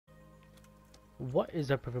What is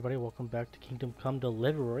up, everybody? Welcome back to Kingdom Come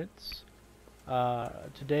Deliverance.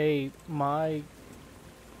 Today, one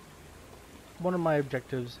of my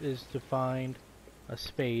objectives is to find a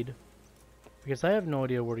spade, because I have no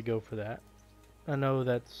idea where to go for that. I know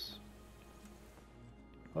that's...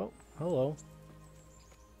 Oh, hello.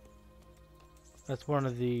 That's one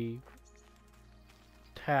of the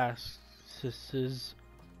tasks is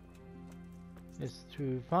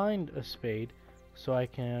to find a spade so I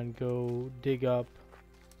can go dig up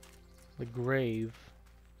the grave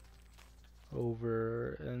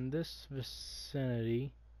over in this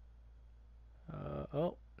vicinity.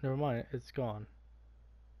 Oh, never mind, it's gone.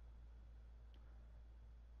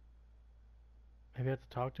 Maybe I have to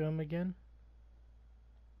talk to him again?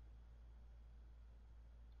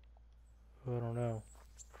 Oh, I don't know.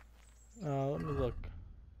 Let me look.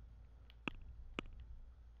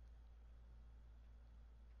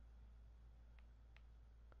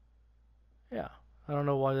 Yeah, I don't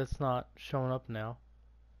know why that's not showing up now.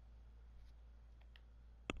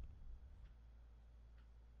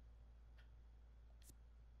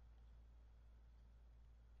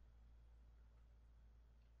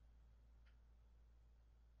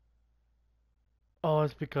 Oh,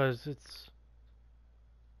 it's because it's...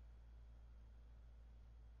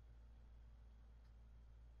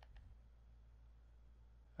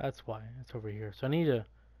 That's why it's over here. So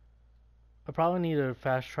I probably need to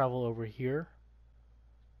fast travel over here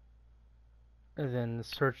and then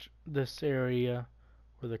search this area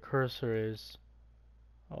where the cursor is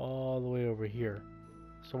all the way over here.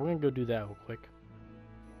 So we're gonna go do that real quick,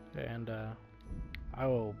 and I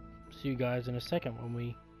will see you guys in a second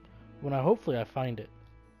when hopefully I find it.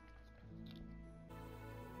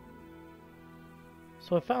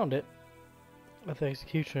 So I found it at the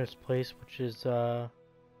executioner's place, which is if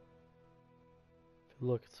you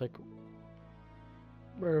look, it's like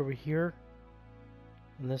right over here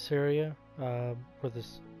in this area, where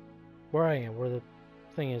the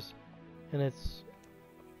thing is, and it's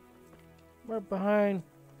right behind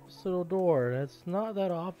this little door, and it's not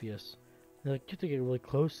that obvious. And, like, you have to get really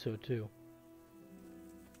close to it too.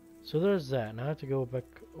 So there's that. Now I have to go back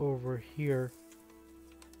over here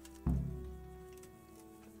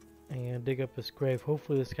and dig up this grave.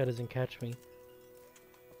 Hopefully this guy doesn't catch me.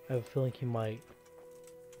 I have a feeling he might.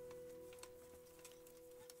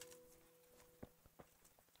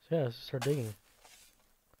 So yeah, let's start digging.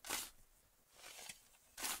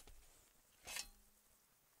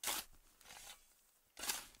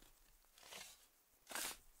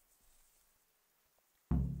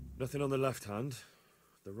 Nothing on the left hand.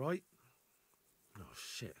 The right? Oh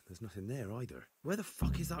shit, there's nothing there either. Where the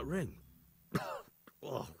fuck is that ring?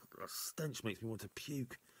 Oh, the stench makes me want to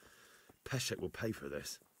puke. Peshek will pay for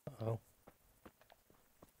this. Uh-oh.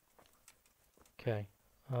 Okay.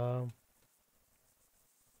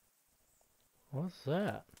 What's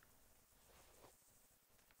that?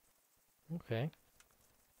 Okay.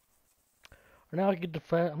 Now I get to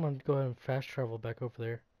I'm gonna go ahead and fast travel back over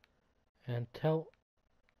there and tell...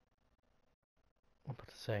 What am I about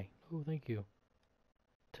to say? Oh, thank you.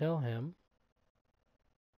 Tell him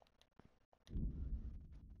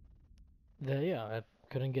that, yeah, I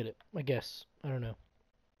couldn't get it. I guess. I don't know.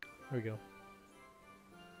 There we go.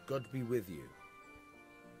 God be with you.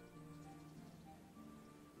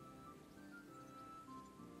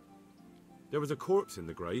 There was a corpse in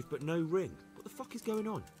the grave, but no ring. What the fuck is going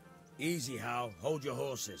on? Easy, Hal. Hold your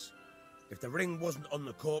horses. If the ring wasn't on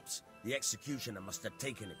the corpse, the executioner must have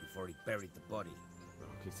taken it before he buried the body.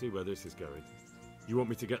 I can see where this is going. You want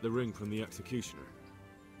me to get the ring from the executioner?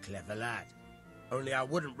 Clever lad. Only I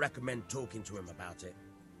wouldn't recommend talking to him about it.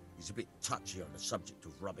 He's a bit touchy on the subject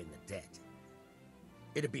of robbing the dead.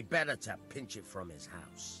 It'd be better to pinch it from his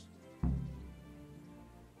house.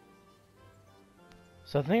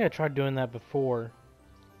 So I think I tried doing that before.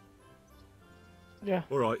 Yeah.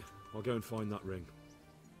 Alright, I'll go and find that ring.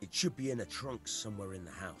 It should be in a trunk somewhere in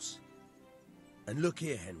the house. And look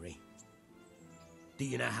here, Henry. Do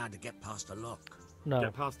you know how to get past a lock? No.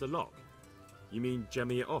 Get past the lock? You mean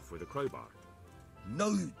jemmy it off with a crowbar? No,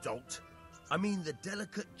 you don't. I mean the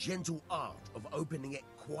delicate, gentle art of opening it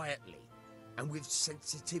quietly and with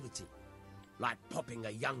sensitivity, like popping a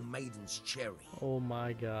young maiden's cherry. Oh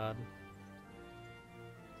my god.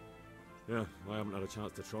 Yeah, I haven't had a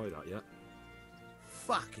chance to try that yet.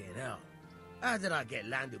 Fucking hell. How did I get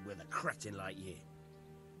landed with a cretin like you?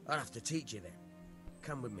 I'll have to teach you then.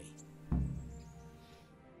 Come with me.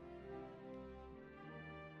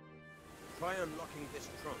 Try unlocking this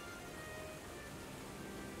trunk.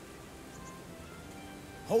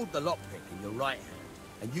 Hold the lockpick in your right hand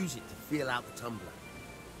and use it to feel out the tumbler.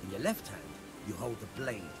 In your left hand, you hold the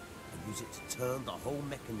blade and use it to turn the whole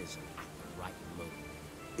mechanism at the right moment.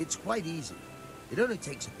 It's quite easy. It only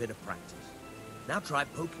takes a bit of practice. Now try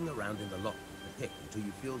poking around in the lock with the pick until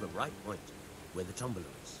you feel the right point where the tumbler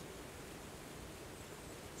is.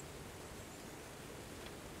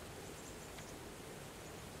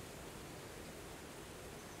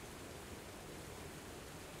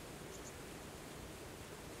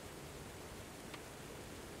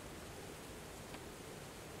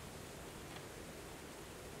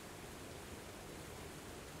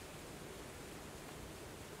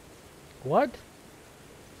 What?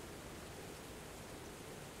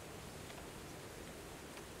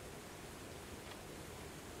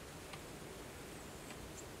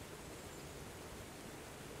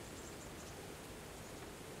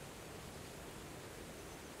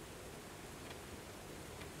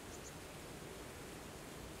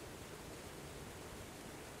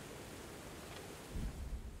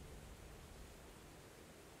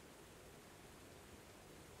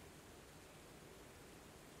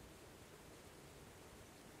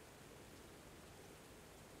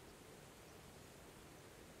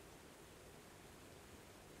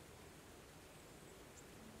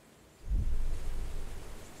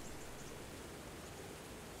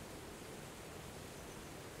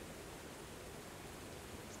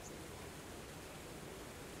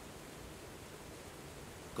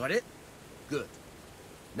 Got it? Good.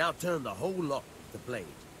 Now turn the whole lock with the blade,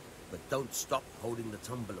 but don't stop holding the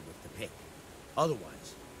tumbler with the pick.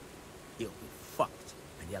 Otherwise, it'll be fucked,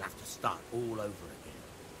 and you'll have to start all over again.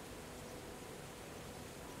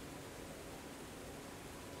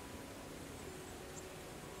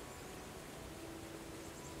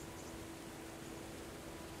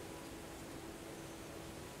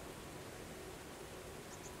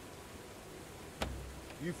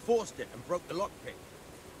 You forced it and broke the lockpick.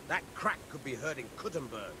 That crack could be hurting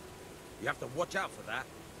Kuttenberg. You have to watch out for that.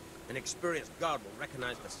 An experienced guard will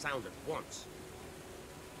recognize the sound at once.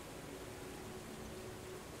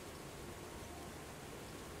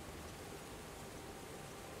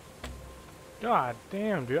 God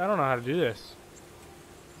damn, dude. I don't know how to do this.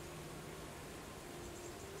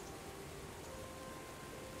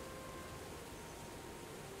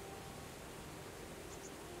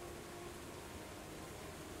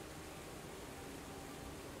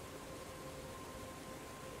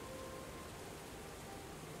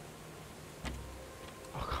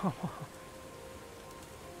 Oh, come on.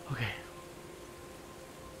 Okay.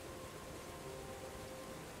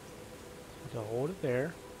 So hold it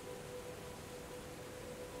there.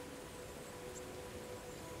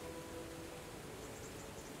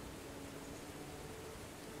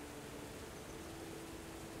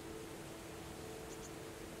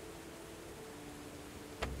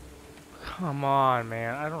 Come on,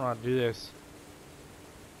 man. I don't know how to do this.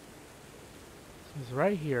 It's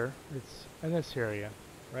right here. It's in this area,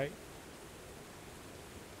 right?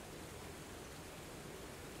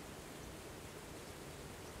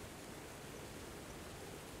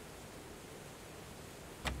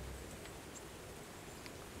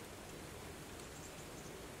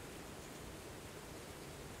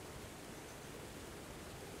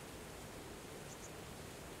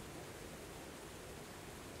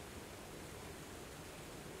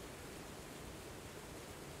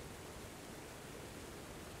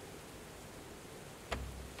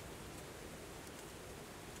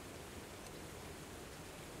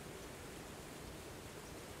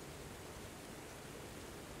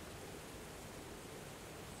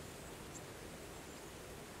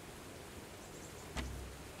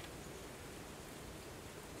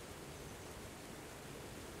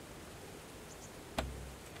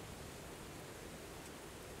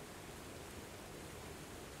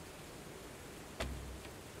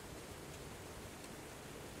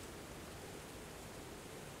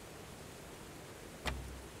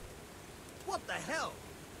 What the hell?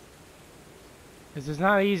 This is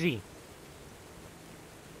not easy.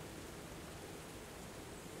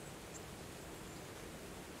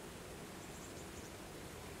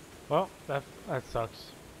 Well, that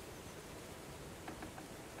sucks.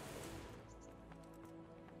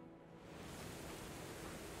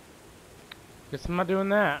 Guess I'm not doing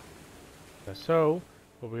that. So,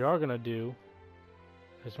 what we are gonna do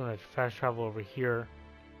is we're gonna fast travel over here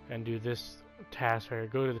and do this task right here.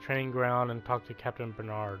 Go to the training ground and talk to Captain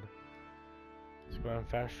Bernard. Let's go and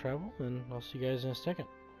fast travel, and I'll see you guys in a second.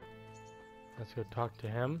 Let's go talk to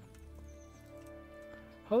him.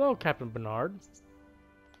 Hello, Captain Bernard.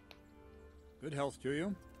 Good health to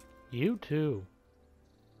you. You too.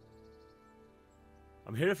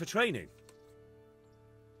 I'm here for training.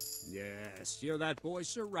 Yes, you're that boy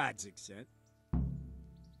Sir Radzig sent.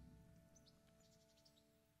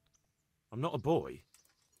 I'm not a boy.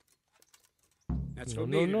 That's No, for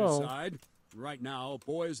no, me to no. decide. Right now, a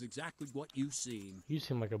boy is exactly what you seem. You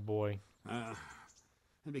seem like a boy. And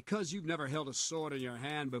because you've never held a sword in your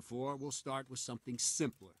hand before, we'll start with something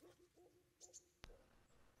simpler.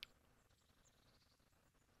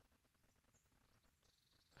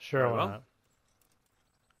 Sure, Very why well. not?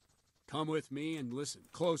 Come with me and listen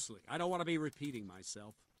closely. I don't want to be repeating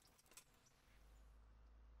myself.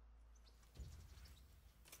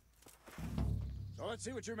 So let's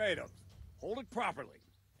see what you're made of. Hold it properly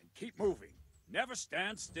and keep moving. Never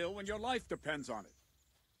stand still when your life depends on it.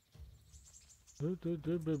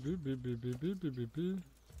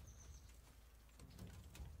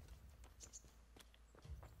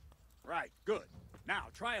 Right, good. Now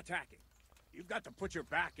try attacking. You've got to put your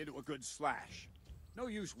back into a good slash. No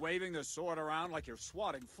use waving the sword around like you're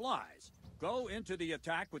swatting flies. Go into the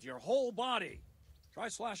attack with your whole body. Try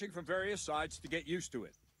slashing from various sides to get used to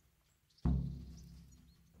it.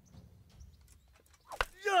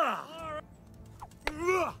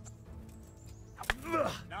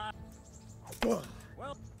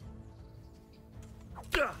 Well,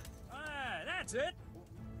 that's it.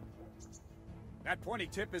 That pointy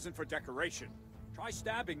tip isn't for decoration. Try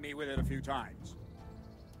stabbing me with it a few times.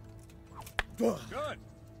 Good.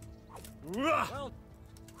 Well,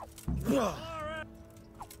 all right.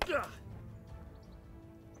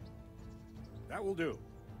 That will do.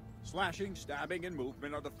 Slashing, stabbing, and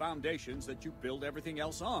movement are the foundations that you build everything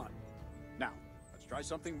else on. Now, let's try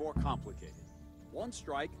something more complicated. One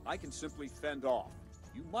strike, I can simply fend off.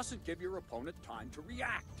 You mustn't give your opponent time to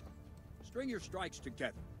react. String your strikes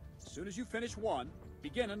together. As soon as you finish one,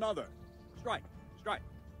 begin another. Strike, strike,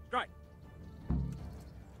 strike.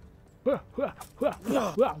 Well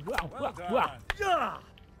done.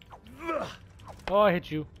 Oh, I hit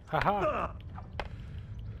you. Haha.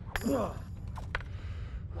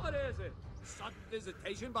 What is it? Sudden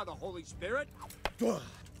visitation by the Holy Spirit? Not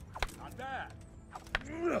bad.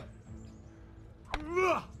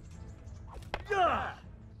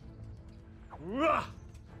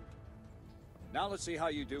 Now let's see how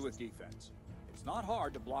you do with defense. It's not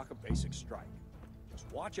hard to block a basic strike.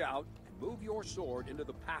 Just watch out and move your sword into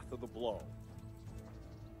the path of the blow.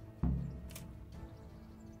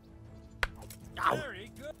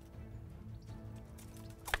 Very good.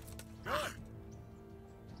 Good.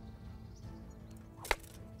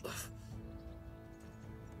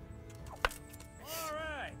 All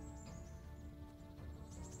right.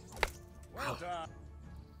 Well done.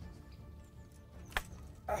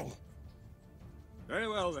 Very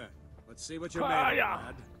well then. Let's see what you're made of,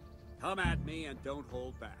 lad. Come at me and don't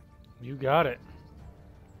hold back. You got it.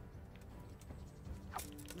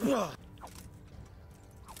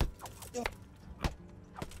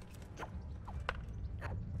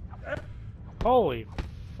 Holy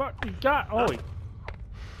fuck, you got, holy.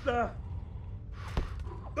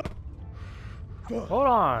 Hold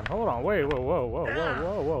on, wait,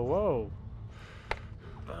 whoa.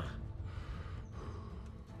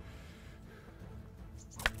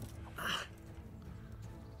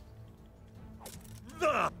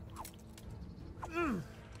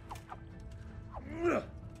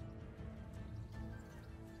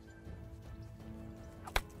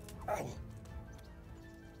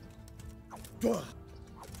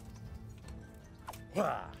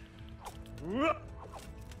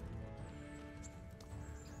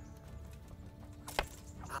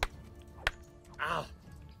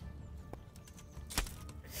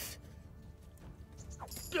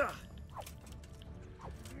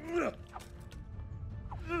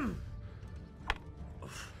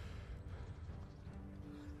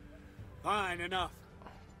 Fine, enough.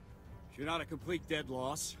 You're not a complete dead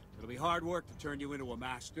loss. It'll be hard work to turn you into a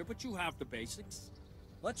master, but you have the basics.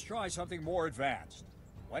 Let's try something more advanced.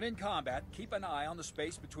 When in combat, keep an eye on the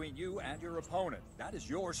space between you and your opponent. That is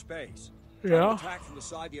your space. Try to attack from the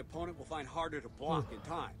side the opponent will find harder to block in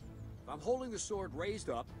time. If I'm holding the sword raised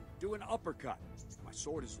up, do an uppercut. If my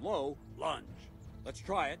sword is low, lunge. Let's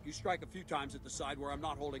try it. You strike a few times at the side where I'm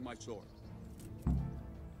not holding my sword.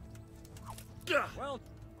 Well,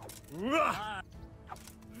 all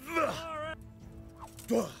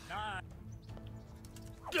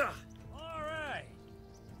right.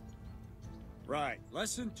 Right.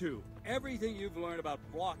 Lesson 2. Everything you've learned about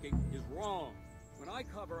blocking is wrong. When I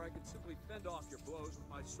cover, I can simply fend off your blows with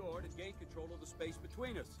my sword and gain control of the space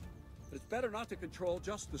between us. But it's better not to control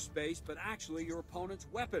just the space, but actually your opponent's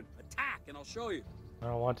weapon. Attack, and I'll show you. I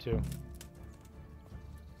don't want to.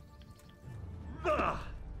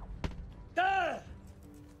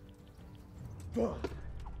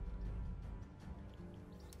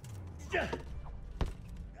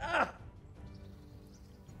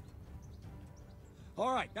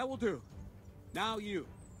 All right, that will do. Now you.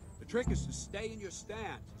 The trick is to stay in your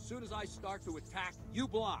stance. As soon as I start to attack, you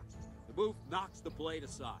block. The move knocks the blade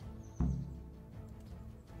aside.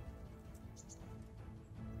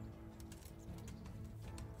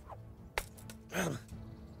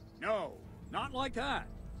 No, not like that.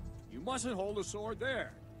 You mustn't hold the sword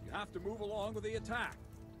there. You have to move along with the attack.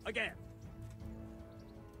 Again.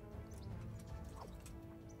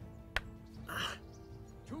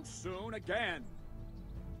 Too soon again.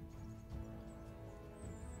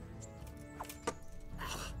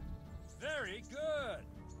 Very good.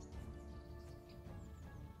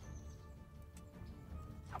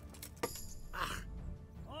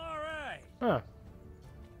 All right. Huh.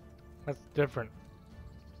 That's different.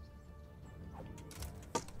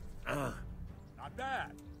 Not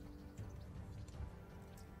bad.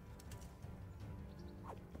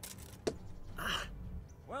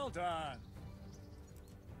 Well done.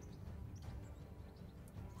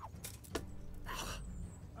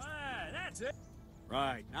 That's it.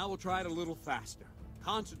 Right, now we'll try it a little faster.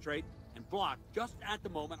 Concentrate and block just at the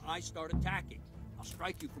moment I start attacking. I'll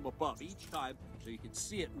strike you from above each time so you can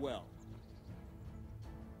see it well.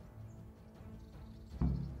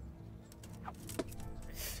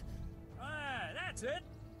 That's it.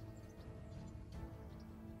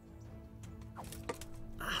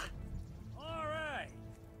 All right.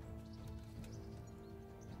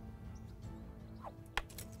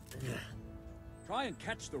 Try and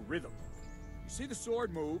catch the rhythm. You see the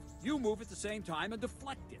sword move, you move at the same time and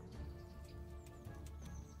deflect it.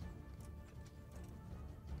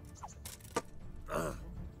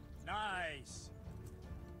 Nice.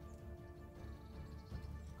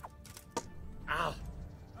 Ow.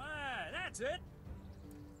 That's it.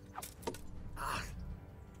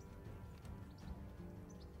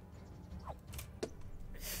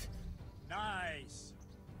 Nice.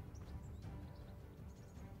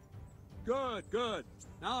 Good, good.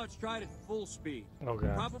 Now let's try it at full speed. Okay.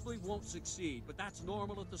 Probably won't succeed, but that's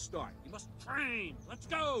normal at the start. You must train. Let's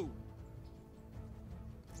go.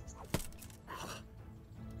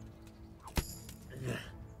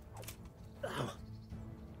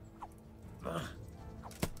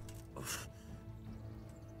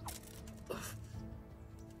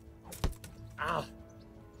 Ow.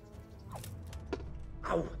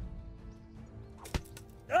 Ow.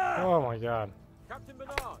 Oh my god. Captain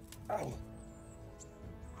Bernard. Ow.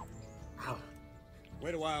 Ow.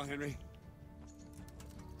 Wait a while, Henry.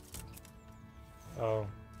 Oh.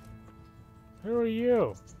 Who are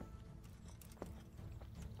you?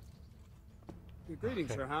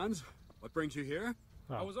 Greetings, Sir Hans. What brings you here?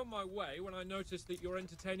 Oh. I was on my way when I noticed that you're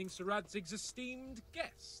entertaining Sir Radzig's esteemed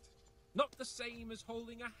guest. Not the same as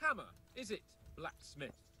holding a hammer, is it,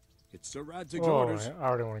 blacksmith? It's Sir Radzig's Oh, orders. I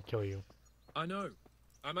already want to kill you. I know.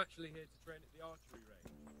 I'm actually here to train at the archery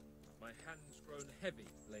range. My hand's grown heavy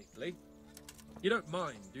lately. You don't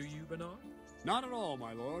mind, do you, Bernard? Not at all,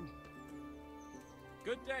 my lord.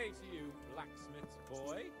 Good day to you, blacksmith's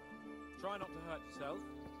boy. Try not to hurt yourself.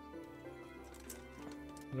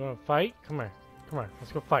 You want to fight? Come here. Come on.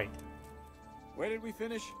 Let's go fight. Where did we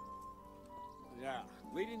finish? Yeah,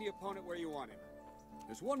 leading the opponent where you want him.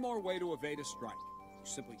 There's one more way to evade a strike. You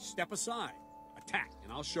simply step aside, attack,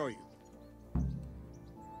 and I'll show you.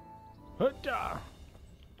 Hutta!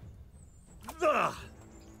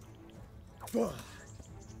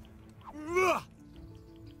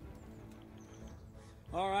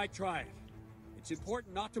 All right, try it. It's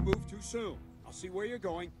important not to move too soon. I'll see where you're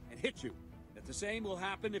going and hit you. And the same will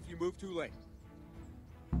happen if you move too late.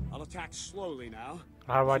 I'll attack slowly now.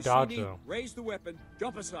 How do I As you see dodge me, though? raise the weapon,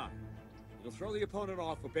 jump aside. It'll throw the opponent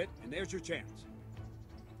off a bit, and there's your chance.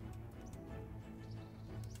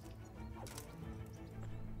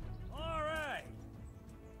 All right.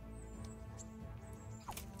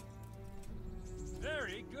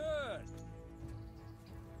 Very good.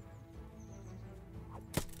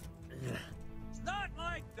 Not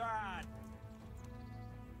like that.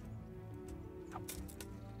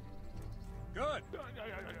 Good.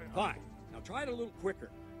 Fine. Now try it a little quicker.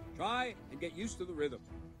 Try and get used to the rhythm.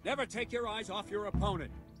 Never take your eyes off your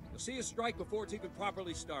opponent. You'll see a strike before it's even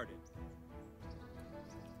properly started.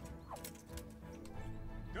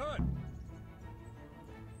 Good.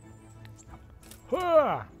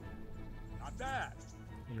 Hua! Not bad.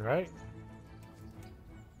 You right?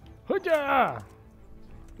 Hutta!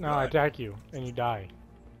 Now I Good. attack you, and you die.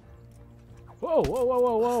 Whoa, whoa, whoa,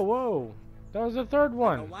 whoa, whoa, whoa! That was the third And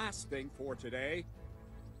one. the last thing for today,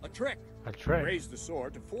 a trick. A trick. Raise the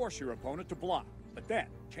sword to force your opponent to block, but then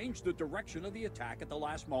change the direction of the attack at the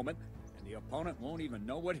last moment, and the opponent won't even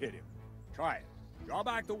know what hit him. Try it. Draw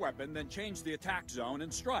back the weapon, then change the attack zone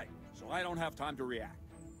and strike, so I don't have time to react.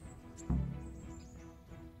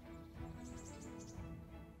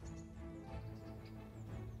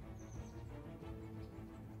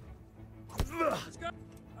 Let's go.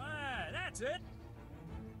 That's it.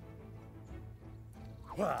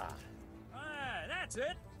 That's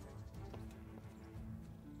it.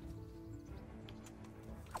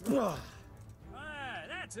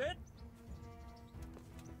 That's it.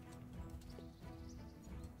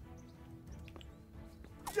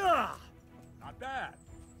 Not bad.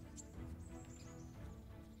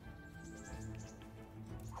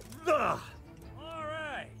 All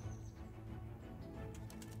right.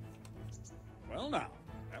 Well now,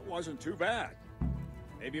 that wasn't too bad.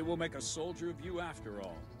 Maybe we'll make a soldier of you after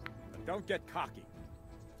all. But don't get cocky.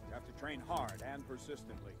 You have to train hard and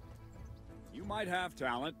persistently. You might have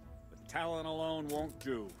talent, but talent alone won't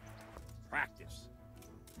do. Practice.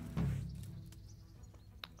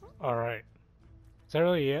 Alright. Is that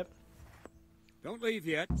really it? Don't leave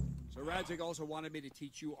yet. Sir Radzig also wanted me to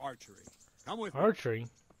teach you archery. Come with me. Archery?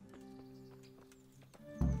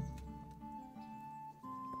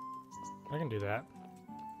 I can do that.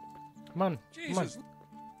 Come on. Jesus, Come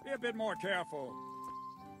be a bit more careful. on.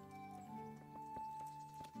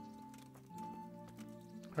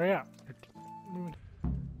 Hurry up.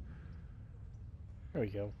 There we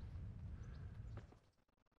go.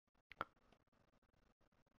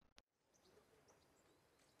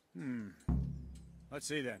 Let's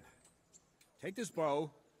see then. Take this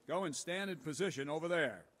bow, go and stand in position over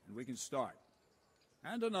there, and we can start.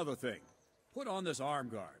 And another thing, put on this arm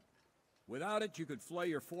guard. Without it, you could flay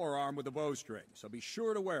your forearm with a bowstring, so be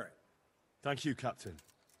sure to wear it. Thank you, Captain.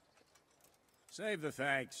 Save the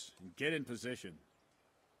thanks, and get in position.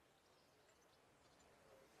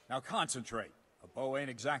 Now concentrate. A bow ain't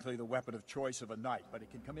exactly the weapon of choice of a knight, but it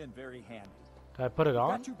can come in very handy. Did I put it on?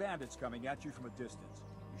 Got two bandits coming at you from a distance.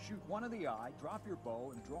 You shoot one in the eye, drop your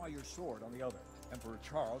bow, and draw your sword on the other. Emperor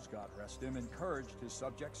Charles, God rest him, encouraged his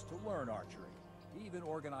subjects to learn archery. He even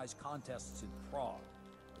organized contests in Prague.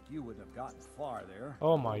 But you wouldn't have gotten far there.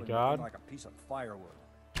 Oh my You would've God. been like a piece of firewood.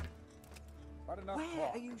 But enough Where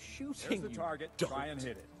talk. are you shooting? There's the you target. dolt? Try and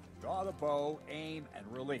hit it. Draw the bow, aim, and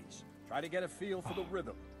release. Try to get a feel for the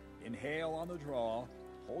rhythm. Inhale on the draw,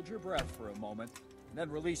 hold your breath for a moment, and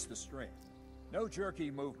then release the string. No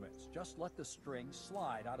jerky movements. Just let the string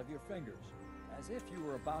slide out of your fingers, as if you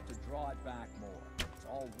were about to draw it back more. It's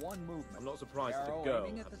all one movement. I'm not surprised that Arrow a girl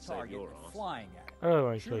aiming at had the to save target your and ass. flying at it. I really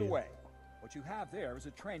want to show Shoot you. away. What you have there is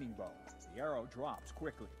a training bow. The arrow drops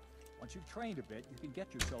quickly. Once you've trained a bit, you can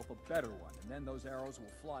get yourself a better one, and then those arrows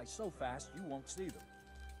will fly so fast you won't see them.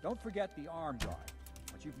 Don't forget the arm guard.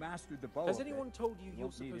 Once you've mastered the bow Has a bit, anyone told you you're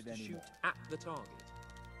won't need supposed it to shoot anymore. at the target?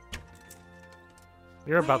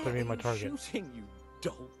 You're about to Where be are my you target. Shooting, you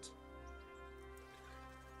dolt.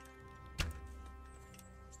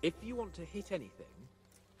 If you want to hit anything,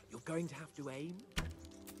 you're going to have to aim.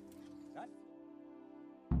 That-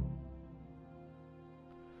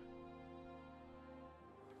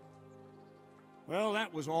 Well,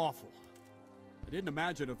 that was awful. I didn't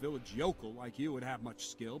imagine a village yokel like you would have much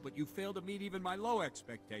skill, but you failed to meet even my low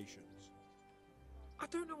expectations. I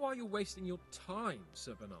don't know why you're wasting your time,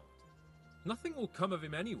 Sir Bernard. Nothing will come of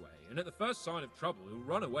him anyway, and at the first sign of trouble, he'll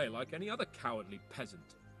run away like any other cowardly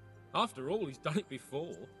peasant. After all, he's done it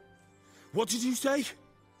before. What did you say?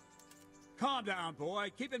 Calm down, boy.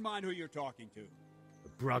 Keep in mind who you're talking to. The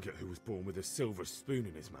braggart who was born with a silver spoon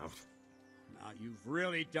in his mouth. Now, you've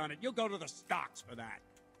really done it. You'll go to the stocks for that.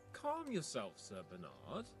 Calm yourself, Sir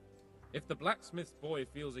Bernard. If the blacksmith's boy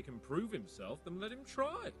feels he can prove himself, then let him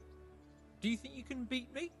try. Do you think you can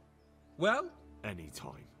beat me? Well?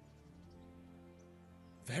 Anytime.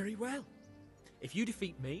 Very well. If you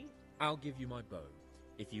defeat me, I'll give you my bow.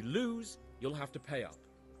 If you lose, you'll have to pay up.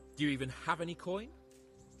 Do you even have any coin?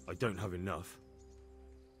 I don't have enough.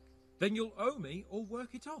 Then you'll owe me or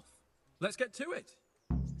work it off. Let's get to it.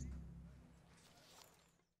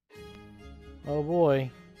 Oh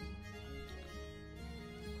boy.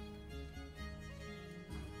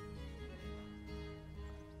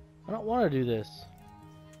 I don't want to do this.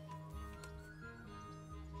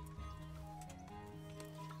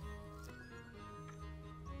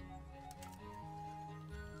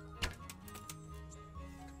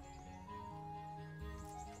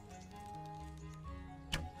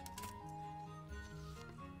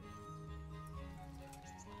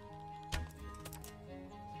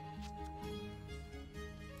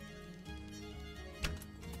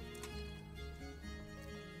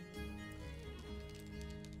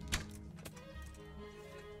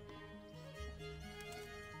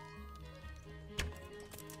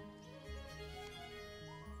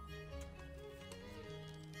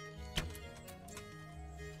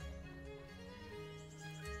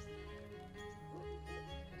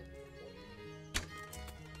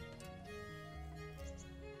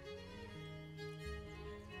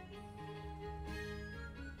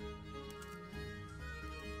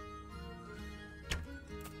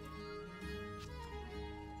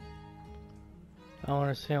 I don't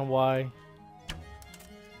understand why.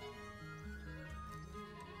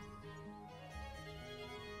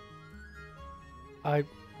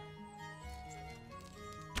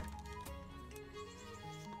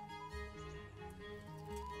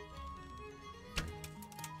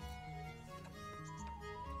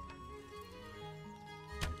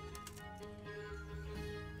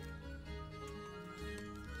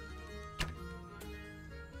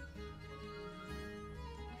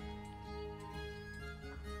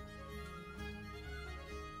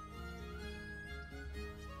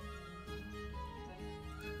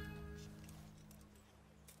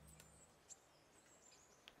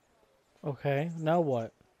 Okay, now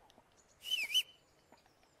what?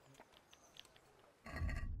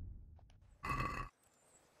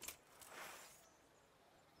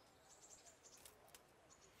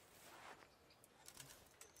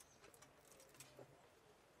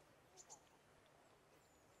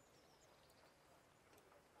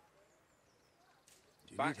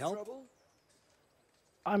 Do you need help?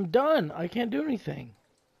 I'm done. I can't do anything.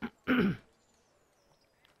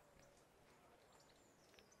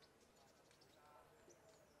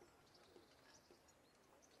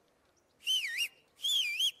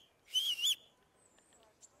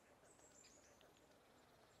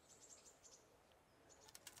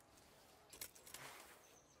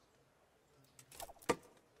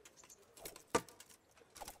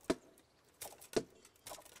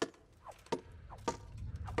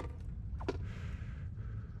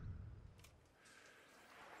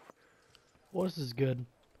 Well, this is good.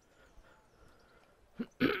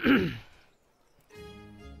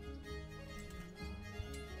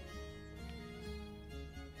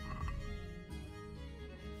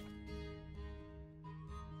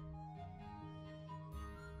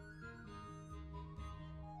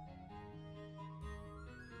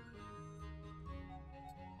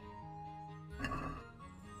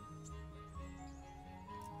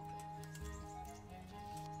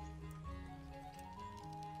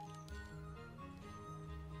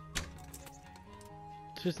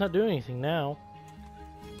 It's just not doing anything now.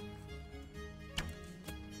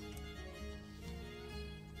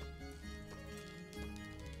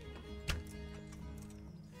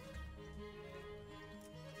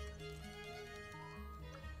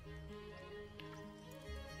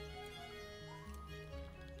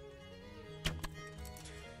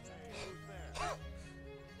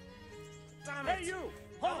 Hey, you!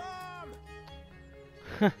 Hold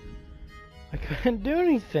on! I couldn't do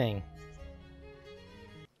anything.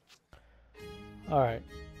 Alright.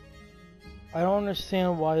 I don't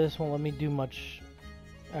understand why this won't let me do much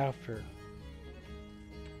after.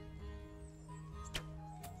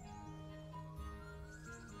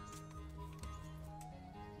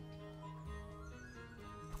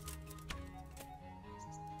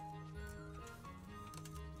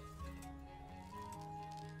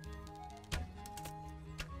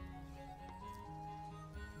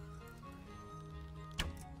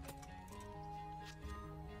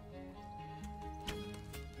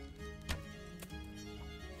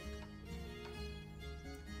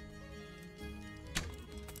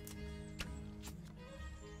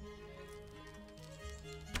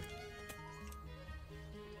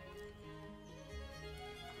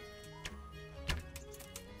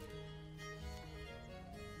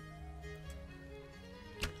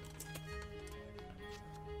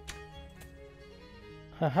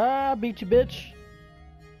 Haha, beat you, bitch.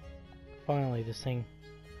 Finally, this thing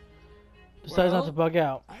decides not to bug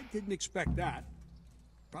out. I didn't expect that.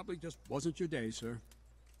 Probably just wasn't your day, sir.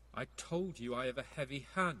 I told you I have a heavy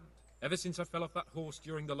hand, ever since I fell off that horse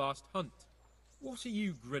during the last hunt. What are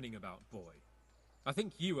you grinning about, boy? I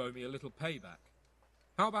think you owe me a little payback.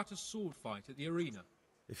 How about a sword fight at the arena?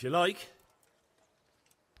 If you like.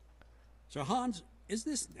 Sir Hans, is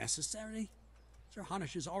this necessary? Sir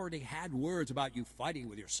Hanush has already had words about you fighting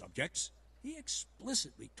with your subjects. He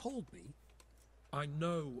explicitly told me. I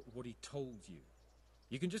know what he told you.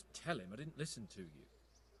 You can just tell him I didn't listen to you.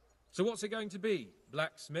 So what's it going to be,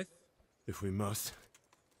 blacksmith? If we must.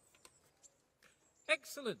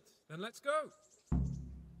 Excellent. Then let's go.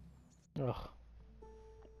 Ugh.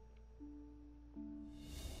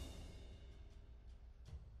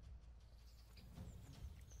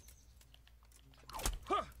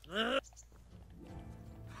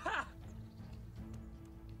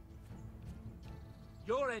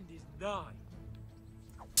 Your end is nigh.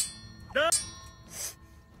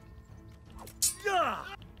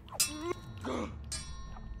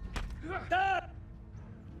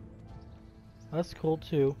 That's cool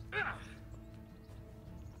too.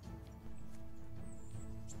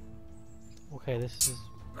 Okay, this is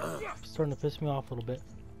starting to piss me off a little bit.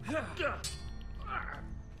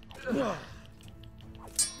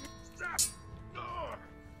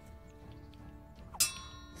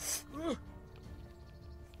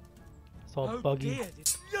 It's all buggy.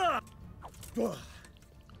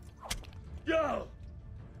 Yo!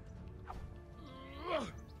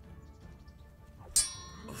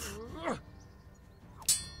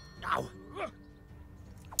 Ow!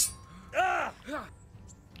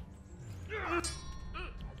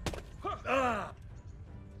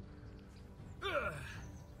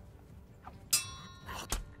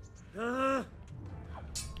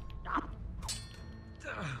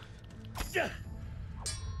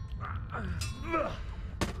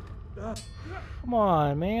 Come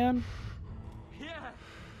on, man. Yeah.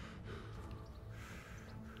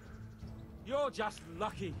 You're just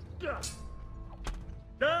lucky.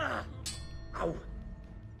 Ow!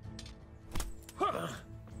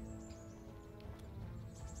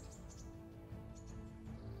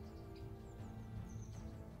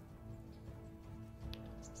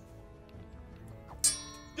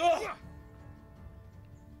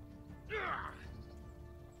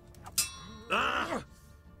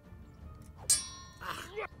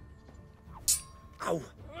 Ow!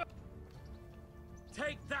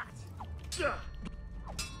 Take that. Ow!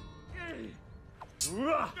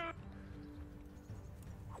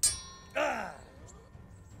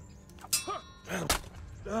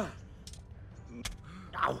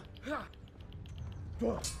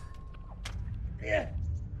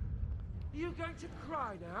 You going to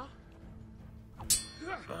cry now?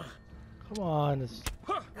 Come on. It's...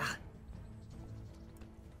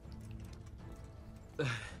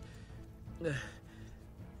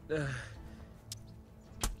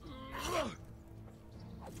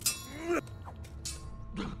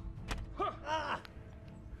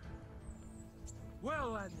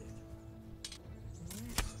 Well ended.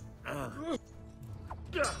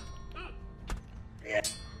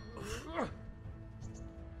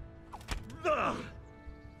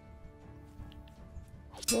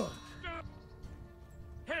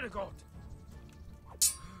 Herregud.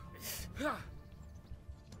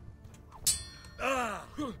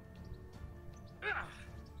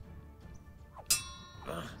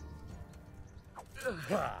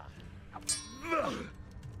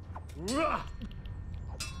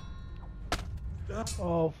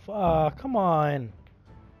 Oh, come on.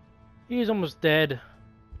 He's almost dead.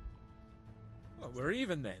 Well, we're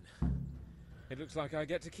even then. It looks like I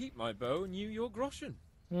get to keep my bow and you your groschen.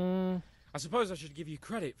 I suppose I should give you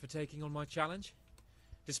credit for taking on my challenge,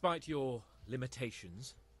 despite your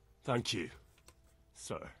limitations. Thank you,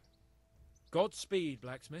 sir. Godspeed,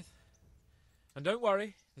 blacksmith. And don't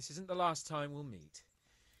worry, this isn't the last time we'll meet.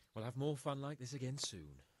 We'll have more fun like this again soon.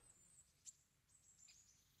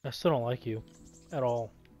 I still don't like you. At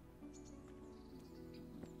all.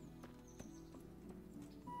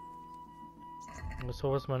 So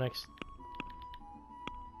what's my next...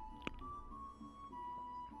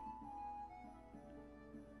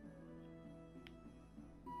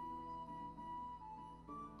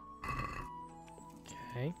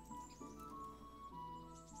 Okay.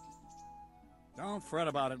 Don't fret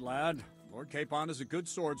about it, lad. Lord Capon is a good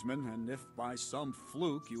swordsman, and if by some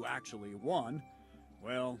fluke you actually won,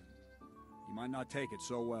 well, you might not take it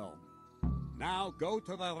so well. Now go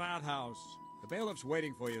to the rat house. The bailiff's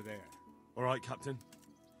waiting for you there. All right, Captain.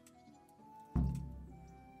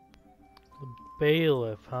 The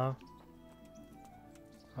bailiff, huh?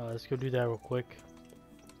 Let's go do that real quick.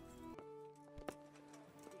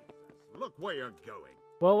 Look where you're going.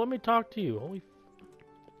 Well, let me talk to you. Holy...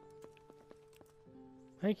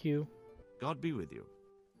 Thank you. God be with you.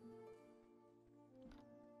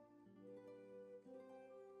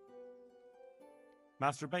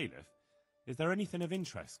 Master Bailiff, is there anything of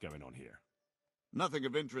interest going on here? Nothing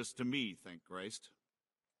of interest to me, thank Christ.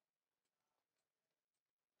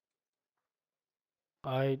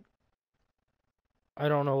 I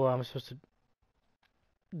don't know what I'm supposed to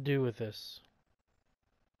do with this.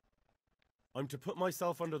 I'm to put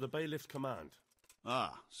myself under the bailiff's command.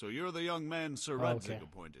 Ah, so you're the young man Sir Radzig Okay.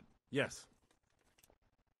 appointed. Yes.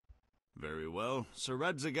 Very well. Sir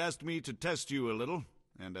Radzig asked me to test you a little,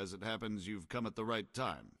 and as it happens, you've come at the right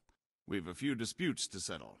time. We've a few disputes to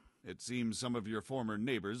settle. It seems some of your former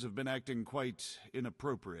neighbors have been acting quite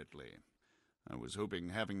inappropriately. I was hoping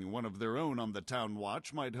having one of their own on the town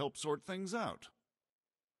watch might help sort things out.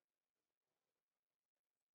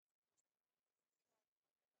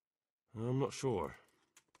 I'm not sure.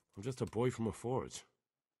 I'm just a boy from a forge.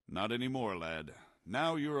 Not anymore, lad.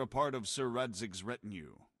 Now you're a part of Sir Radzig's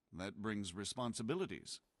retinue. That brings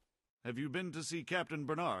responsibilities. Have you been to see Captain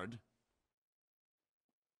Bernard?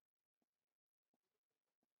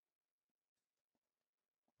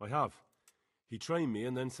 I have. He trained me,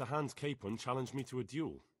 and then Sir Hans Capon challenged me to a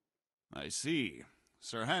duel. I see.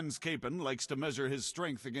 Sir Hans Capon likes to measure his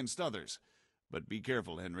strength against others. But be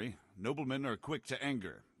careful, Henry. Noblemen are quick to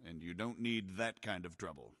anger, and you don't need that kind of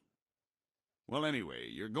trouble. Well, anyway,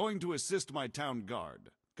 you're going to assist my town guard.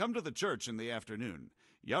 Come to the church in the afternoon.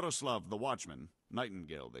 Yaroslav the watchman,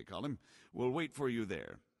 Nightingale they call him, will wait for you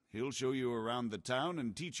there. He'll show you around the town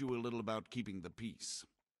and teach you a little about keeping the peace.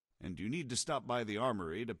 And you need to stop by the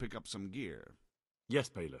armory to pick up some gear. Yes,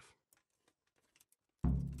 Bailiff.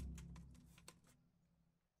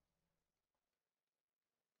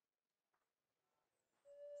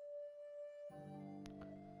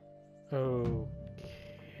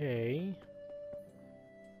 Okay.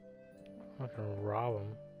 I'm not gonna rob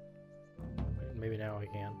him. Wait, maybe now I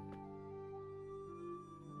can.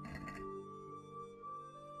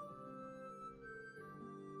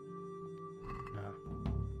 No.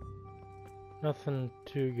 Nothing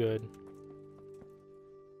too good.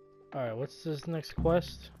 Alright, what's this next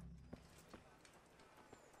quest?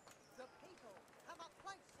 The people come up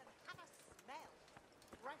close and have a smell.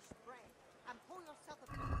 Fresh bread, and pour yourself a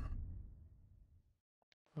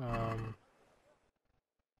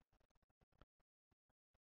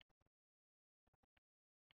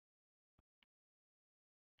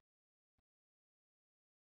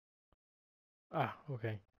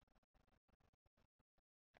okay.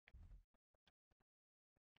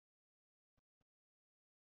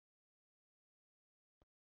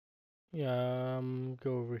 Yeah,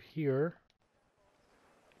 go over here.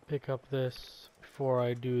 Pick up this before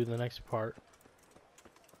I do the next part.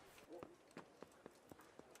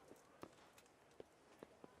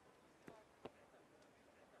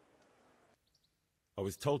 I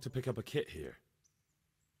was told to pick up a kit here.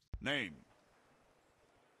 Name.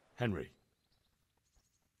 Henry.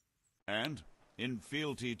 And? In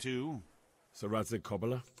fealty to? Sir Radzig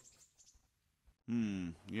Kobyla?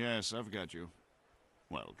 Yes, I've got you.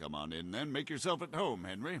 Well, come on in then. Make yourself at home,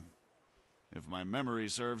 Henry. If my memory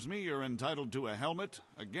serves me, you're entitled to a helmet,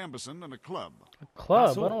 a gambeson, and a club. A club?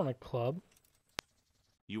 That's all. I don't want a club.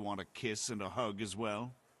 You want a kiss and a hug as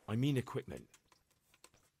well? I mean equipment.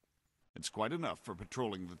 It's quite enough for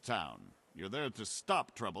patrolling the town. You're there to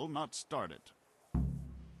stop trouble, not start it.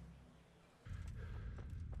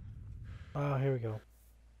 Oh, here we go.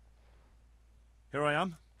 Here I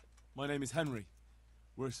am. My name is Henry.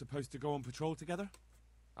 We're supposed to go on patrol together?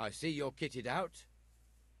 I see you're kitted out.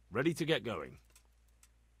 Ready to get going.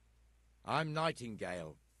 I'm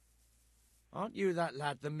Nightingale. Aren't you that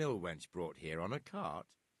lad the mill wench brought here on a cart?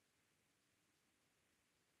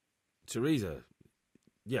 Teresa.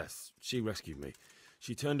 Yes, she rescued me.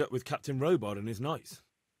 She turned up with Captain Robard and his knights.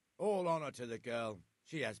 All honor to the girl.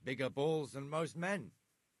 She has bigger balls than most men.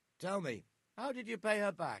 Tell me, how did you pay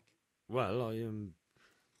her back? Well,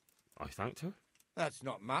 I thanked her. That's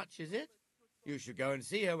not much, is it? You should go and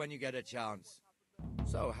see her when you get a chance.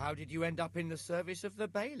 So, how did you end up in the service of the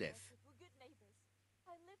bailiff?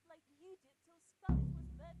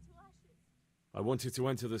 I wanted to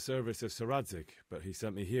enter the service of Sir Radzig, but he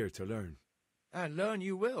sent me here to learn. And learn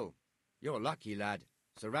you will. You're lucky, lad.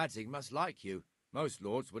 Sir Radzig must like you. Most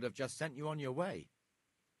lords would have just sent you on your way.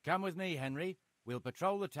 Come with me, Henry. We'll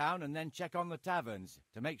patrol the town and then check on the taverns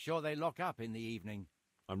to make sure they lock up in the evening.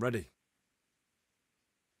 I'm ready.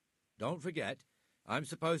 Don't forget, I'm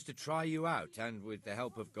supposed to try you out and, with the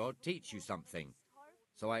help of God, teach you something.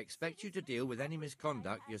 So I expect you to deal with any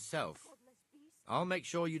misconduct yourself. I'll make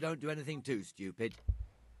sure you don't do anything too stupid.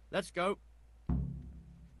 Let's go.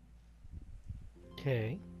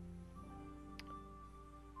 Okay.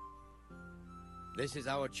 This is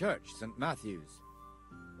our church, St. Matthew's.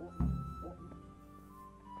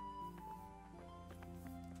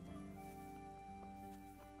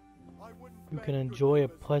 You can enjoy a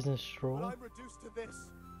pleasant stroll. But I'm reduced to this.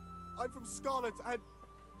 I'm from Scotland and,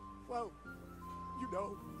 well, you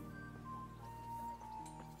know.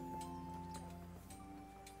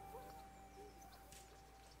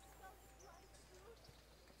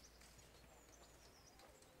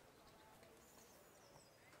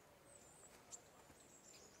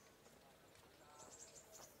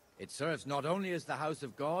 It serves not only as the house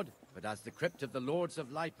of God, but as the crypt of the lords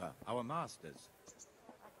of Lipa, our masters.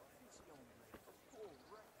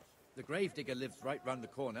 The gravedigger lives right round the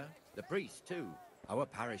corner. The priest, too. Our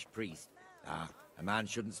parish priest. Ah, a man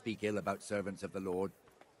shouldn't speak ill about servants of the Lord.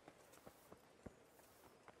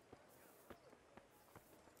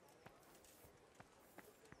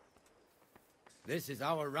 This is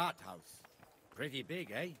our rat house. Pretty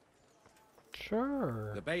big, eh?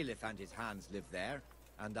 Sure. The bailiff and his hands live there,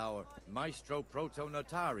 and our maestro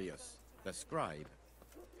protonotarius, the scribe.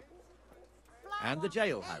 And the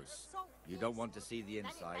jailhouse. You don't want to see the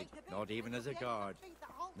inside, not even as a guard.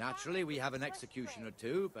 Naturally, we have an executioner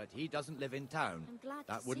too, but he doesn't live in town.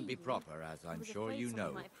 That wouldn't be proper, as I'm sure you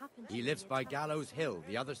know. He lives by Gallows Hill,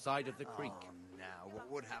 the other side of the creek. Now, what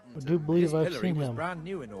would happen I to do believe This I've pillory seen was him. brand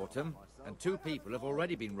new in autumn, and 2 people have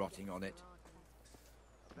already been rotting on it.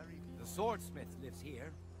 The swordsmith lives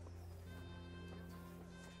here.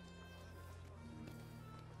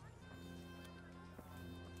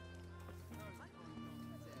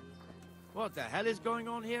 What the hell is going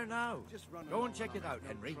on here now? Go and check it out,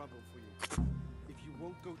 Henry. If you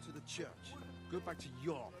won't go to the church, go back to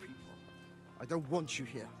your people. I don't want you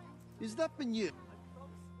here. Is that been you?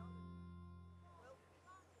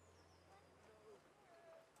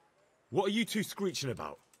 What are you two screeching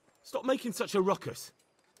about? Stop making such a ruckus.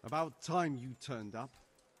 About time you turned up.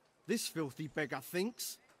 This filthy beggar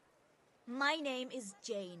thinks. My name is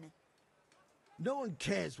Jane. No one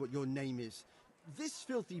cares what your name is. This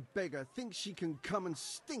filthy beggar thinks she can come and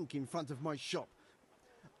stink in front of my shop.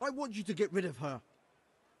 I want you to get rid of her.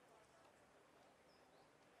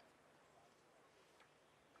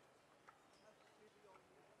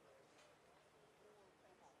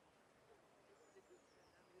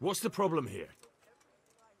 What's the problem here?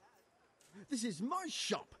 This is my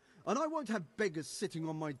shop, and I won't have beggars sitting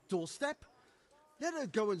on my doorstep. Let her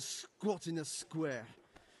go and squat in a square.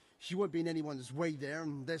 She won't be in anyone's way there,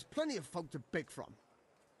 and there's plenty of folk to beg from.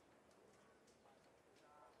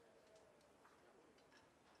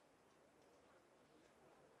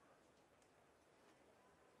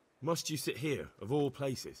 Must you sit here, of all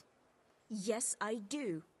places? Yes, I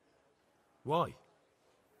do. Why?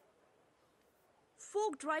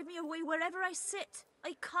 Folk drive me away wherever I sit.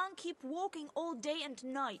 I can't keep walking all day and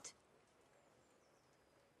night.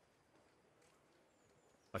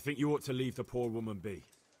 I think you ought to leave the poor woman be.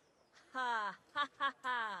 Ha, ha, ha,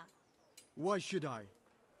 ha. Why should I?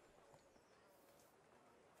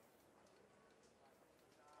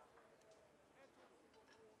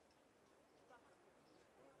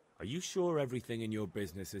 Are you sure everything in your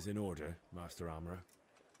business is in order, Master Armourer?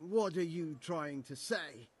 What are you trying to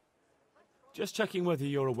say? Just checking whether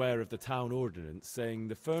you're aware of the town ordinance saying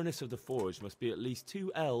the furnace of the forge must be at least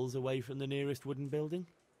 2 ells away from the nearest wooden building?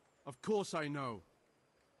 Of course I know.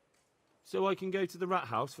 So I can go to the rat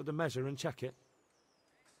house for the measure and check it?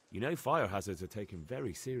 You know fire hazards are taken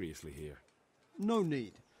very seriously here. No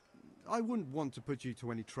need. I wouldn't want to put you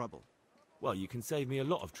to any trouble. Well, you can save me a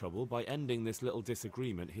lot of trouble by ending this little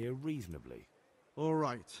disagreement here reasonably. All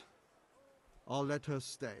right. I'll let her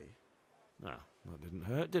stay. Ah, that didn't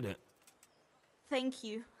hurt, did it? Thank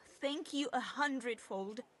you. Thank you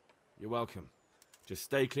 100-fold. You're welcome. Just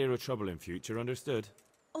stay clear of trouble in future, understood?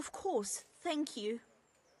 Of course. Thank you.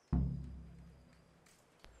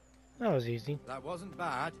 That was easy. That wasn't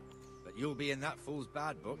bad, but you'll be in that fool's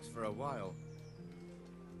bad books for a while.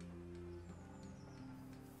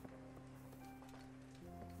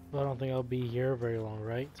 But I don't think I'll be here very long,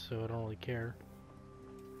 right? So I don't really care.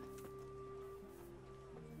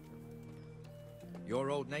 Your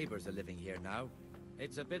old neighbors are living here now.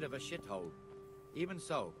 It's a bit of a shithole. Even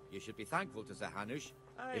so, you should be thankful to Sir Hanush.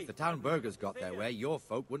 If the town burghers got their way, your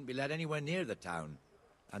folk wouldn't be let anywhere near the town.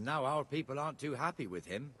 And now our people aren't too happy with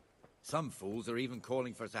him. Some fools are even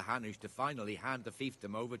calling for Sir Hanush to finally hand the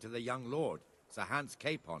fiefdom over to the young lord, Sir Hans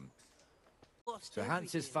Capon. Sir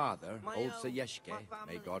Hans's father, old Sir Yeshke,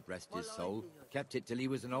 may God rest his soul, kept it till he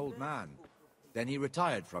was an old man. Then he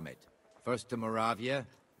retired from it, first to Moravia,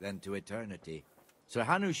 then to eternity. Sir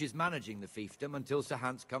Hanush is managing the fiefdom until Sir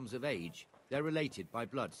Hans comes of age. They're related by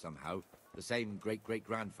blood somehow, the same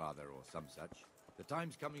great-great-grandfather or some such. The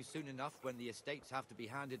time's coming soon enough when the estates have to be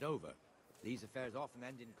handed over. These affairs often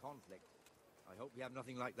end in conflict. I hope we have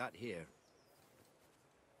nothing like that here.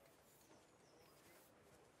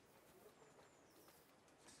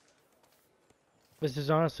 This is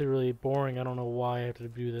honestly really boring. I don't know why I have to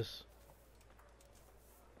do this.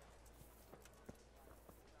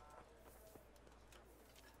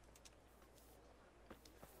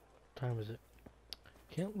 What time is it?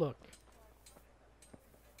 Can't look.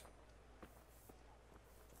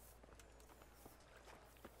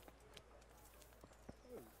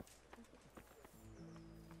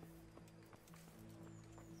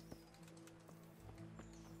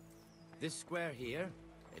 This square here,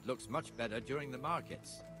 it looks much better during the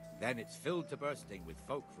markets. Then it's filled to bursting with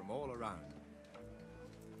folk from all around.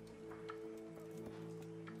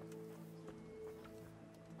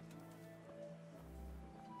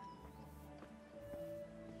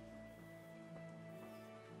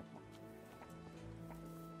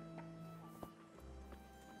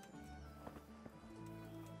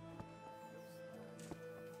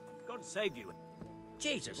 God save you.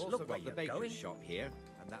 Jesus, We've also look where got the you're baker's going. shop here,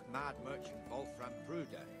 and that mad merchant Wolfram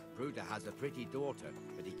Pruder. Pruder has a pretty daughter,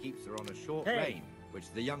 but he keeps her on a short Hey. rein,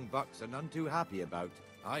 which the young bucks are none too happy about.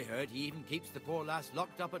 I heard he even keeps the poor lass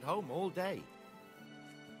locked up at home all day.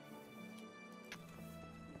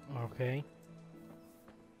 Okay.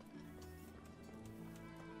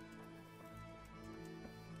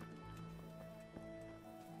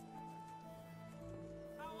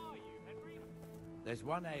 There's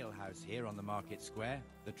one alehouse here on the market square,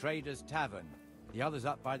 the Trader's Tavern. The other's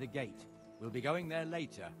up by the gate. We'll be going there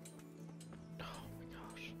later. Oh my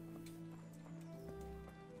gosh.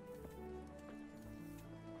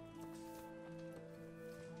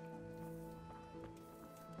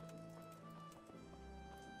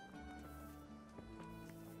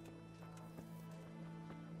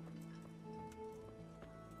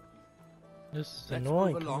 This is Let's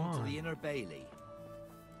annoying. move Come along to on. the Inner Bailey.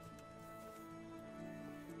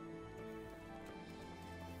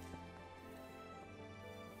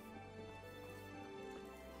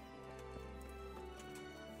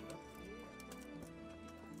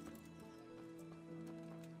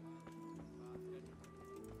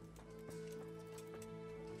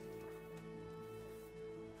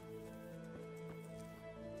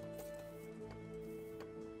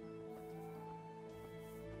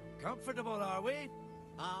 Comfortable, are we?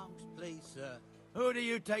 Arms, please, sir. Who do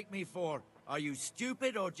you take me for? Are you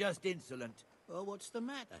stupid or just insolent? Well, what's the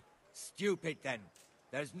matter? Stupid, then.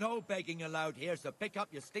 There's no begging allowed here, so pick up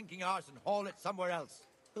your stinking arse and haul it somewhere else.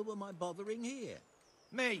 Who am I bothering here?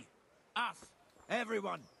 Me. Us.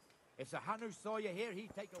 Everyone. If Sir Hanush saw you here,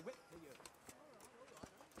 he'd take a whip to you.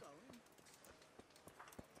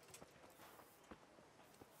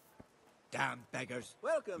 Damn beggars.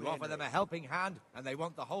 Welcome, You offer them a helping hand, and they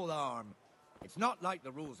want the whole arm. It's not like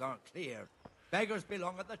the rules aren't clear. Beggars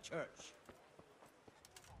belong at the church.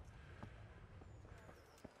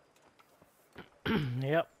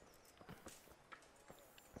 Yep.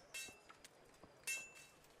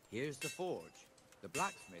 Here's the forge. The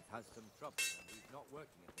blacksmith has some trouble, and he's not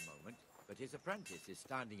working at the moment, but his apprentice is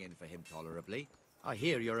standing in for him tolerably. I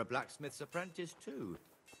hear you're a blacksmith's apprentice, too.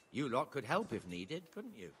 You lot could help if needed,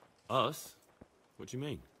 couldn't you? Us? What do you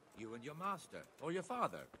mean? You and your master, or your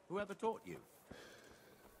father, whoever taught you.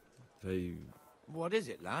 They... What is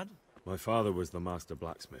it, lad? My father was the master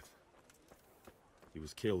blacksmith. He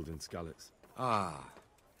was killed in Skalitz. Ah,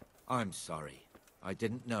 I'm sorry. I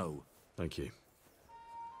didn't know. Thank you.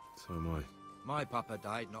 So am I. My papa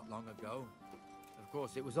died not long ago. Of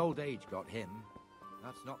course, it was old age got him.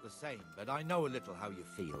 That's not the same, but I know a little how you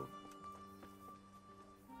feel.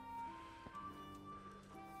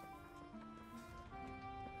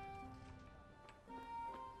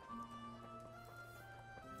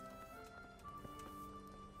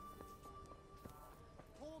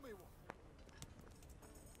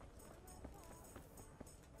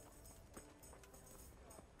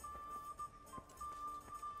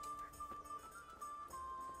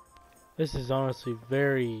 This is honestly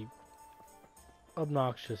very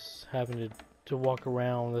obnoxious having to walk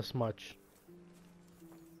around this much.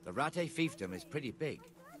 The Rate fiefdom is pretty big.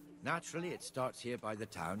 Naturally, it starts here by the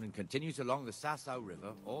town and continues along the Sasau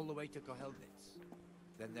River all the way to Kohelnitz.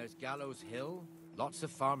 Then there's Gallows Hill, lots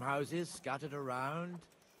of farmhouses scattered around.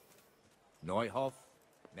 Neuhof,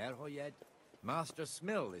 Merhoyed. Master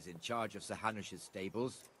Smill is in charge of Sir Hanush's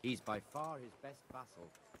stables. He's by far his best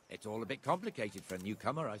vassal. It's all a bit complicated for a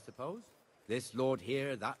newcomer, I suppose. This lord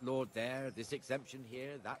here, that lord there, this exemption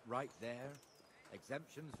here, that right there.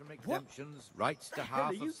 Exemptions from exemptions, rights to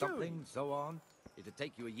half of something, so on. It'd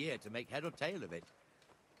take you a year to make head or tail of it.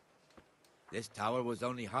 This tower was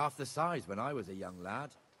only half the size when I was a young lad.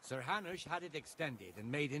 Sir Hanush had it extended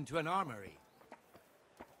and made into an armory.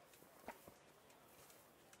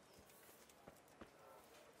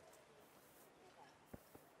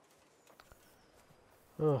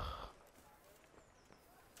 Ugh.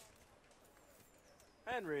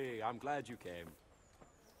 Henry, I'm glad you came.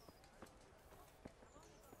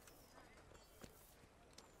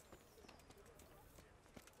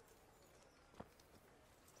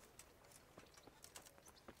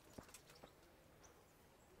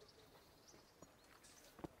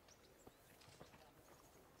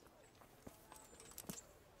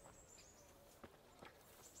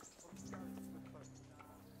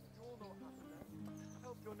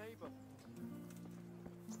 Help your neighbor.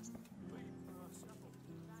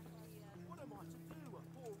 What am I to do?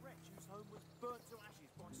 A poor wretch whose home was burnt to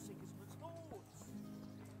ashes by Sigismund's hordes.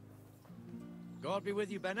 God be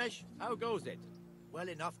with you, Benesh. How goes it? Well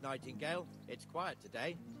enough, Nightingale. It's quiet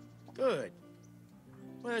today. Good.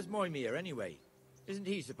 Where's Moimir, anyway? Isn't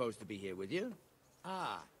he supposed to be here with you?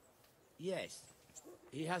 Ah, yes.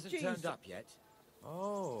 He hasn't Jesus. turned up yet?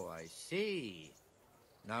 Oh, I see.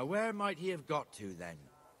 Now, where might he have got to, then?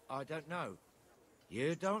 I don't know.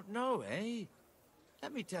 You don't know, eh?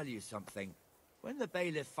 Let me tell you something. When the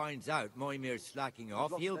bailiff finds out Moimir's slacking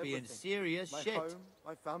off, he'll be in serious shit. Home,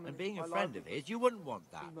 my family, And being a my friend of his, you wouldn't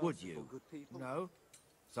want that, Be would merciful, you? good people. No?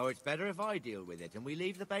 So it's better if I deal with it and we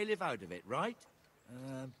leave the bailiff out of it, right?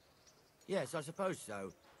 Yes, I suppose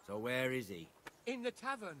so. So where is he? In the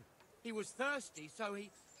tavern. He was thirsty, so he...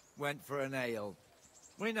 Went for an ale.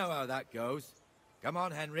 We know how that goes. Come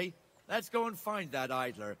on, Henry. Let's go and find that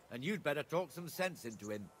idler, and you'd better talk some sense into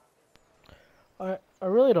him. I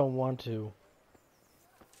really don't want to.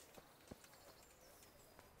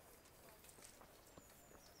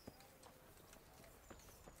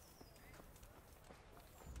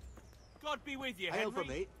 God be with you, Hail Henry. for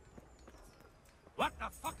me. What the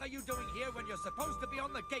fuck are you doing here when you're supposed to be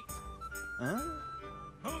on the gate? Huh?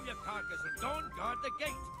 Move your carcass and go and guard the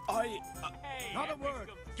gate. Hey, Not a Henry's word.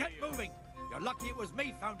 come to Get see you. moving. You're lucky it was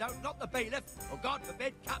me found out, not the bailiff, or God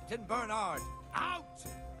forbid, Captain Bernard. Out!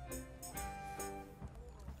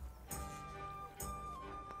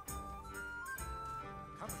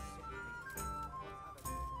 Come and sit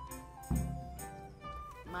with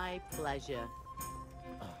me. My pleasure.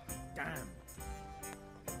 Damn.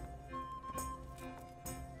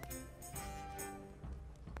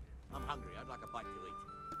 I'm hungry. I'd like a bite to eat.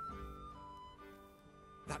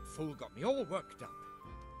 That fool got me all worked up.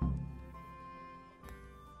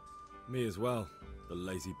 Me as well, the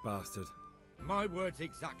lazy bastard. My words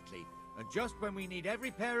exactly. And just when we need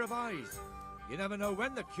every pair of eyes. You never know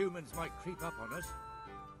when the humans might creep up on us.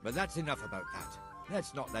 But that's enough about that.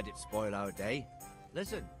 Let's not let it spoil our day.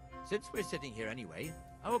 Listen, since we're sitting here anyway,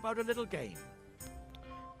 how about a little game?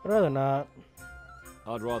 I'd rather not.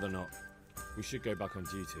 I'd rather not. We should go back on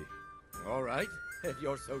duty. All right, if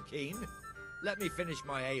you're so keen. Let me finish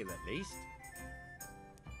my ale at least.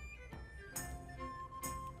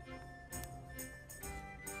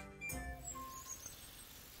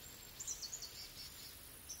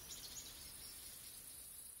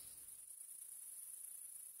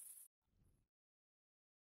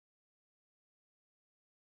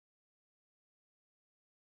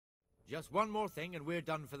 Just one more thing and we're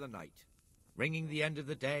done for the night. Ringing the end of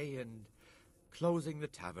the day and closing the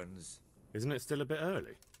taverns. Isn't it still a bit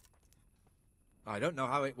early? I don't know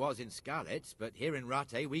how it was in Scarlet, but here in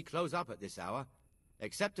Rattay we close up at this hour.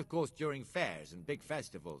 Except, of course, during fairs and big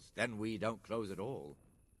festivals. Then we don't close at all.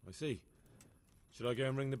 I see. Should I go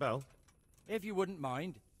and ring the bell? If you wouldn't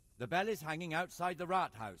mind, the bell is hanging outside the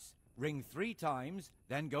Rat House. Ring 3 times,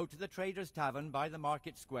 then go to the Trader's Tavern by the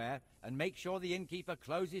Market Square and make sure the innkeeper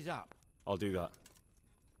closes up. I'll do that.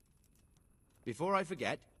 Before I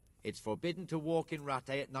forget, it's forbidden to walk in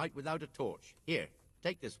Rattay at night without a torch. Here,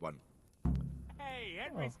 take this one. Hey,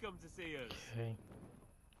 Henry's come to see us. Okay.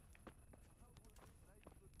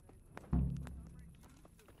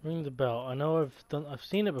 Ring the bell. I know I've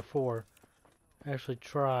seen it before. I actually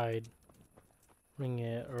tried ringing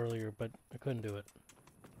it earlier, but I couldn't do it.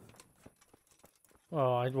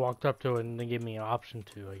 Oh, I walked up to it and they gave me an option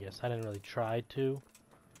to, I guess. I didn't really try to.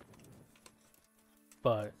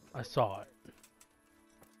 But I saw it.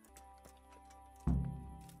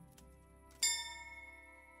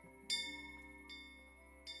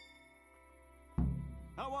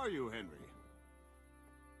 How are you, Henry?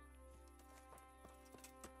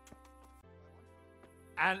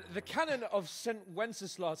 And the canon of St.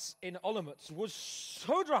 Wenceslas in Olomouc was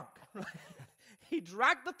so drunk, he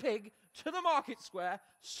dragged the pig to the market square,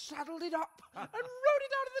 saddled it up, and rode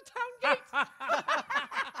it out of the town gate.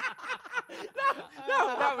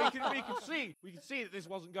 No, we can see that this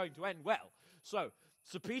wasn't going to end well. So,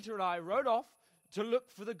 Sir Peter and I rode off to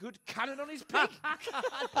look for the good canon on his pig.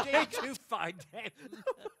 Did you find him?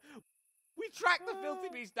 We tracked the filthy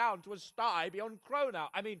beast down to a sty beyond Cronau.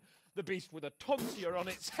 I mean, the beast with a tonsure on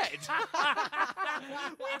its head.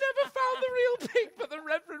 We never found the real pig, but the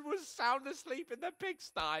Reverend was sound asleep in the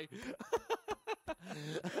pigsty.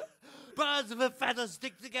 Birds of a feather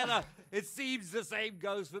stick together. It seems the same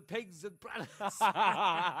goes for pigs and prelates.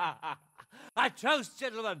 I toast,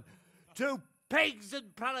 gentlemen, to pigs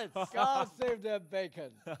and prelates. God save their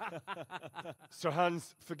bacon. Sir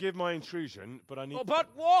Hans, forgive my intrusion, but I need... Oh, but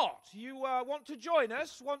what? You want to join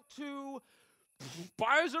us? Want to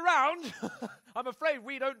buy us around? I'm afraid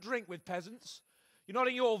we don't drink with peasants. You're not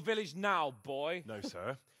in your village now, boy. No,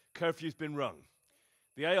 sir. Curfew's been rung.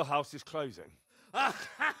 The alehouse is closing.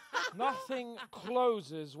 Nothing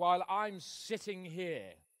closes while I'm sitting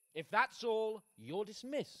here. If that's all, you're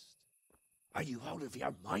dismissed. Are you out of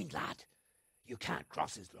your mind, lad? You can't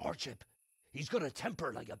cross his lordship. He's got a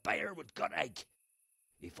temper like a bear with gut ache.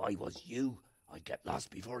 If I was you, I'd get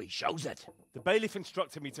lost before he shows it. The bailiff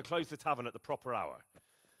instructed me to close the tavern at the proper hour.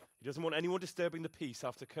 He doesn't want anyone disturbing the peace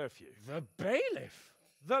after curfew. The bailiff?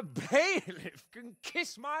 The bailiff can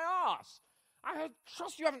kiss my arse. I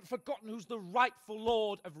trust you haven't forgotten who's the rightful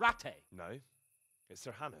lord of Rattay. No, it's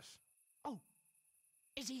Sir Hannes. Oh,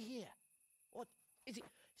 is he here? What, is he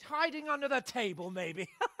hiding under the table, maybe?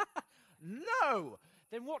 No!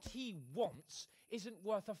 Then what he wants isn't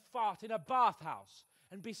worth a fart in a bathhouse.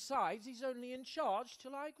 And besides, he's only in charge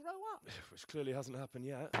till I grow up. Which clearly hasn't happened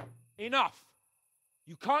yet. Enough!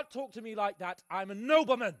 You can't talk to me like that. I'm a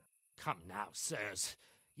nobleman. Come now, sirs.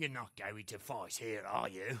 You're not going to fight here, are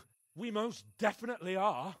you? We most definitely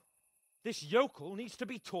are. This yokel needs to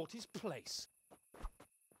be taught his place.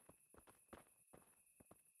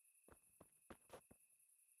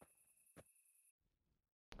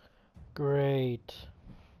 Great.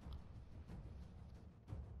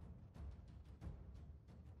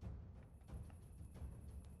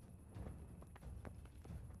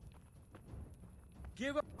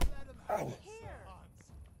 Give up. Oh.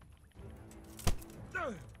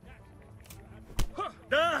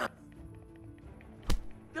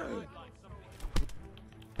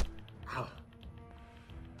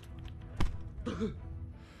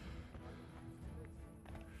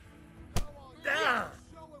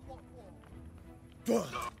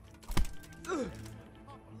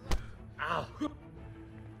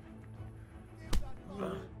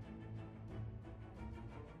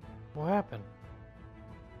 What happened?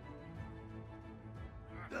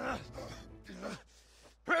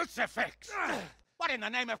 Crucifix! What in the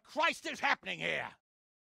name of Christ is happening here?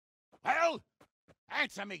 Well,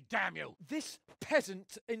 answer me, damn you! This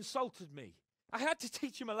peasant insulted me. I had to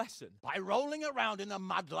teach him a lesson. By rolling around in the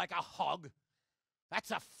mud like a hog?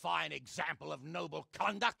 That's a fine example of noble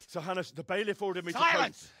conduct. Sir Hannes, the bailiff ordered me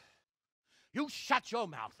Silence! You shut your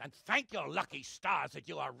mouth and thank your lucky stars that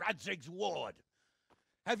you are Radzig's ward.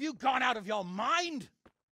 Have you gone out of your mind?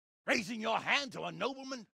 Raising your hand to a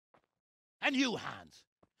nobleman? And you, Hans,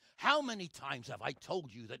 how many times have I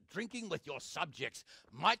told you that drinking with your subjects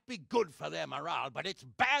might be good for their morale, but it's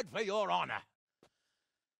bad for your honor?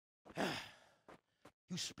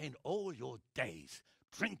 You spend all your days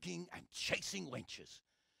drinking and chasing wenches,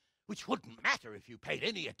 which wouldn't matter if you paid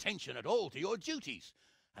any attention at all to your duties.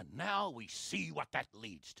 And now we see what that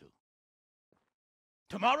leads to.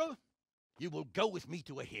 Tomorrow, you will go with me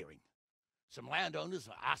to a hearing. Some landowners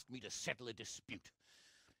have asked me to settle a dispute.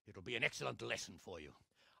 It'll be an excellent lesson for you.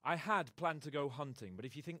 I had planned to go hunting, but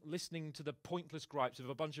if you think listening to the pointless gripes of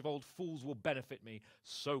a bunch of old fools will benefit me,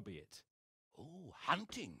 so be it. Oh,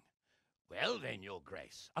 hunting. Well then, Your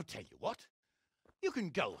Grace, I'll tell you what. You can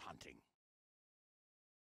go hunting.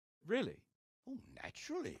 Really? Oh,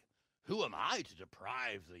 naturally. Who am I to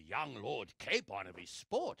deprive the young Lord Capt of his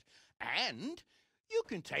sport? And you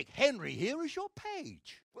can take Henry here as your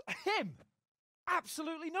page. Him?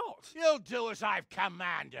 Absolutely not. You'll do as I've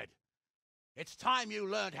commanded. It's time you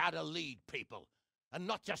learned how to lead people, and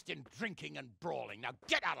not just in drinking and brawling. Now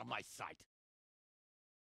get out of my sight.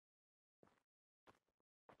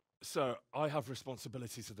 Sir, I have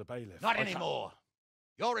responsibilities to the bailiff. Not anymore.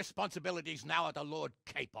 Your responsibilities now are the Lord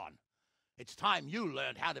Capt. It's time you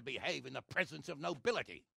learned how to behave in the presence of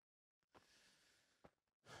nobility.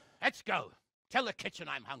 Let's go. Tell the kitchen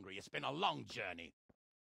I'm hungry. It's been a long journey.